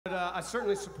I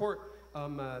certainly support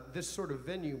this sort of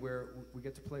venue where we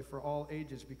get to play for all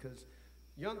ages, because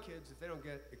young kids, if they don't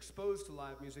get exposed to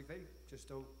live music, they just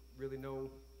don't really know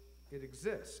it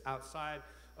exists outside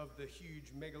of the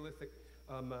huge megalithic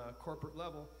corporate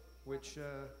level, which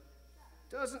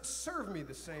doesn't serve me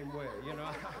the same way. You know,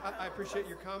 I appreciate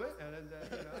your comment, and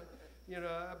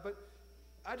but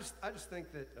I just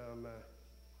think that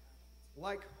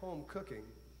like home cooking,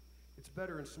 it's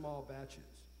better in small batches.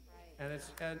 And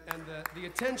it's and the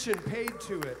attention paid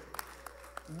to it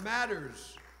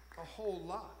matters a whole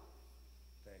lot.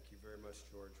 Thank you very much,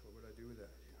 George. What would I do without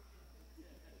you?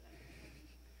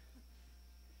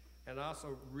 And I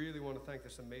also really want to thank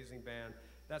this amazing band.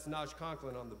 That's Naj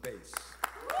Conklin on the bass.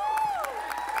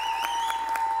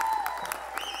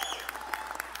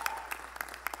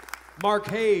 Mark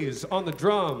Hayes on the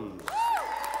drums.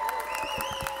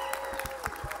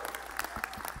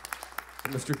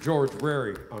 Mr. George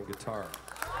Rary on guitar.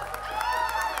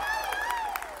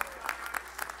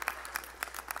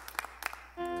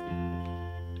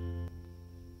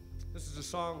 This is a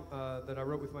song that I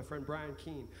wrote with my friend Brian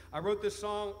Keene. I wrote this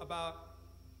song about,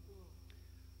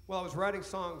 well, I was writing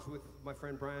songs with my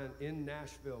friend Brian in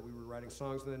Nashville. We were writing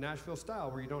songs in the Nashville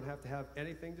style, where you don't have to have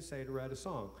anything to say to write a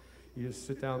song. You just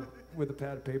sit down with a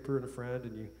pad of paper and a friend,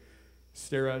 and you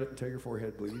stare at it until your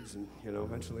forehead bleeds, and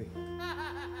eventually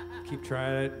keep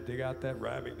trying it, dig out that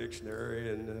rhyming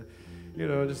dictionary, and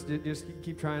just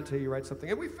keep trying until you write something.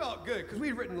 And we felt good, because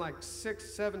we'd written like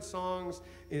 6, 7 songs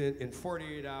in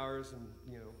 48 hours, and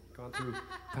gone through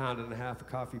a pound and a half of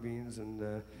coffee beans, and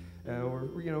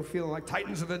we're feeling like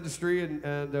titans of industry,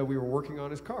 and we were working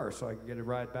on his car so I could get a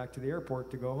ride back to the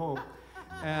airport to go home.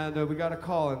 And we got a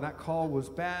call, and that call was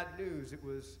bad news. It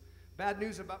was bad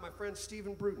news about my friend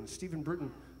Stephen Bruton. Stephen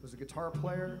Bruton was a guitar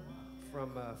player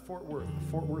from Fort Worth, the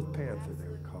Fort Worth Panther, they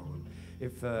would call him.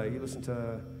 If you listen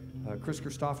to Chris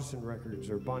Christopherson records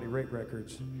or Bonnie Raitt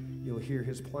records, you'll hear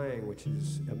his playing, which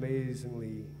is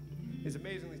amazingly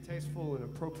tasteful and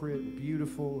appropriate and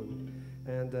beautiful,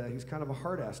 and he's kind of a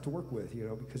hard ass to work with,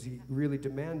 because he really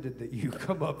demanded that you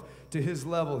come up to his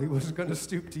level. He wasn't going to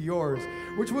stoop to yours,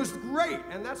 which was great,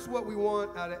 and that's what we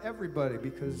want out of everybody,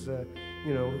 because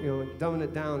dumbing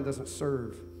it down doesn't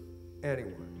serve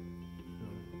anyone.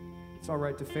 It's all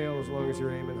right to fail as long as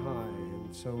you're aiming high.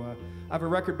 And so I have a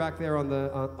record back there on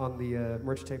the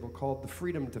merch table called "The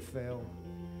Freedom to Fail,"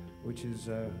 which is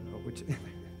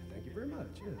thank you very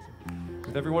much. Yes.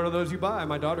 With every one of those you buy,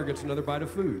 my daughter gets another bite of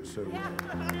food. So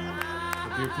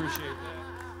I do appreciate that.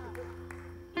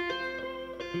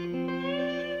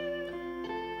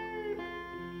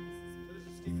 So this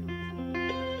is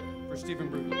Stephen, for Stephen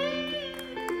Bruton.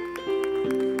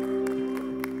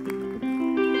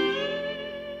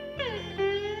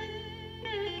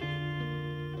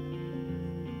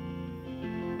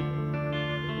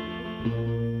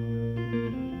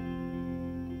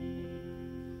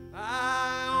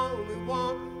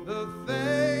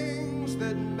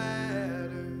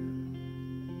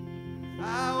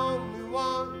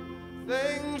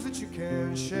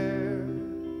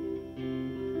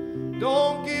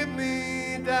 Don't give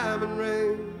me diamond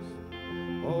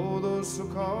rings, all those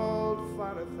so-called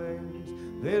finer things.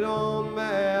 They don't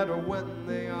matter when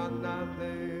they are not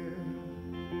there.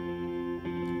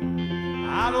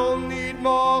 I don't need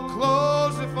more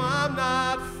clothes if I'm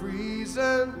not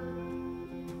freezing.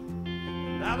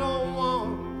 And I don't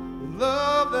want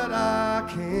love that I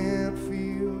can't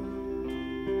feel.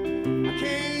 I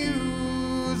can't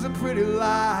use a pretty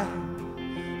lie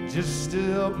just to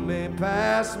help me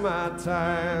pass my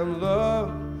time.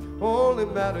 Love only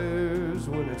matters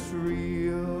when it's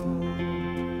real.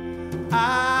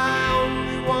 I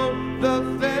only want the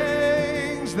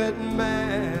things that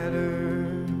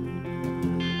matter.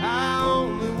 I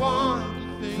only want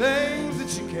things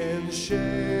that you can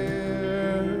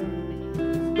share.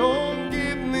 Don't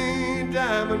give me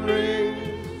diamond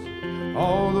rings,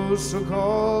 all those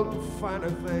so-called finer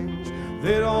things.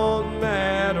 They don't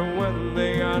matter when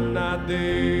they are not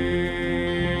there.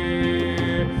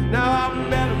 Now I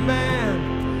met a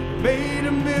man, made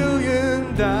 $1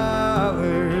 million,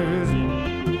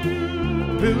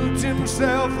 built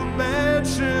himself a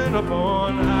mansion up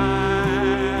on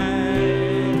high,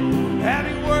 and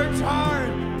he worked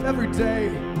hard every day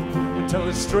until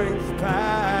his strength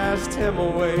passed him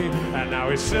away, and now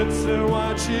he sits and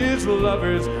watches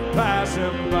lovers pass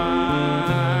him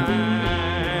by.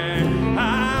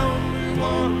 I only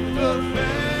want the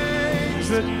things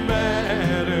that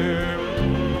matter.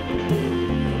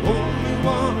 Only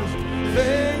want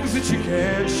things that you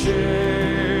can't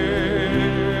share.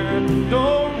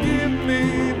 Don't give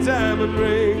me diamond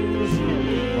rings,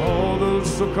 all those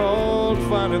so-called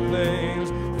finer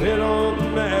things, they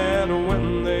don't matter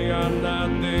when they are not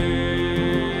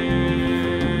there.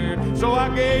 So I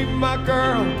gave my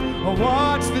girl a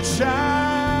watch that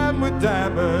shine with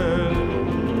diamonds,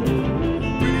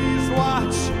 prettiest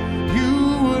watch you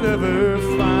would ever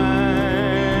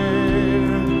find.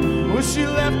 Well, she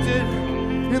left it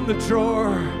in the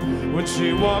drawer when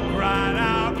she walked right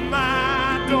out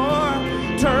my door.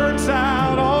 Turns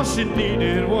out all she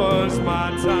needed was my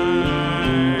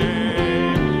time.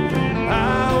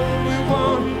 I only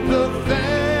want the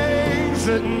things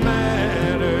that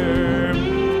matter.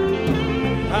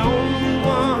 I only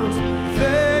want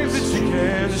things that you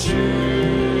can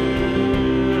share.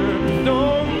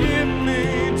 Don't give me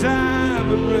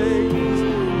diamond rings,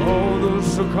 all those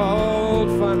so-called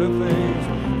finer things,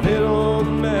 they don't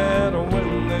matter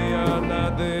when they are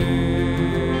not there.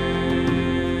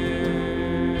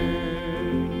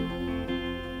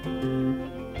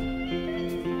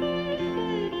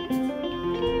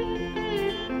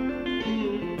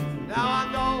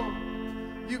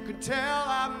 Tell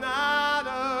I'm not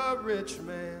a rich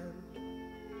man.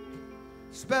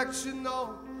 Expect you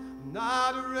know I'm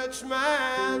not a rich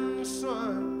man's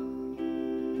son.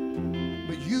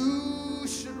 But you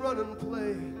should run and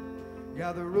play,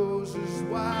 gather roses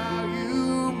while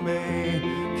you may.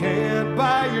 Can't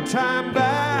buy your time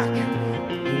back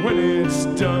when it's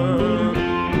done.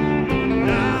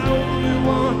 I only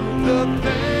want the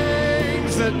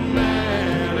things that matter.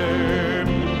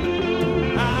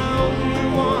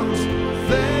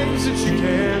 Things that you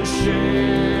can't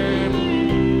share.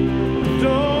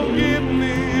 Don't give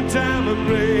me diamond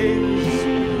rings,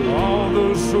 all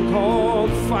those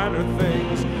so-called finer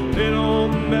things, they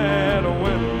don't matter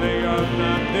when they are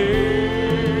not there.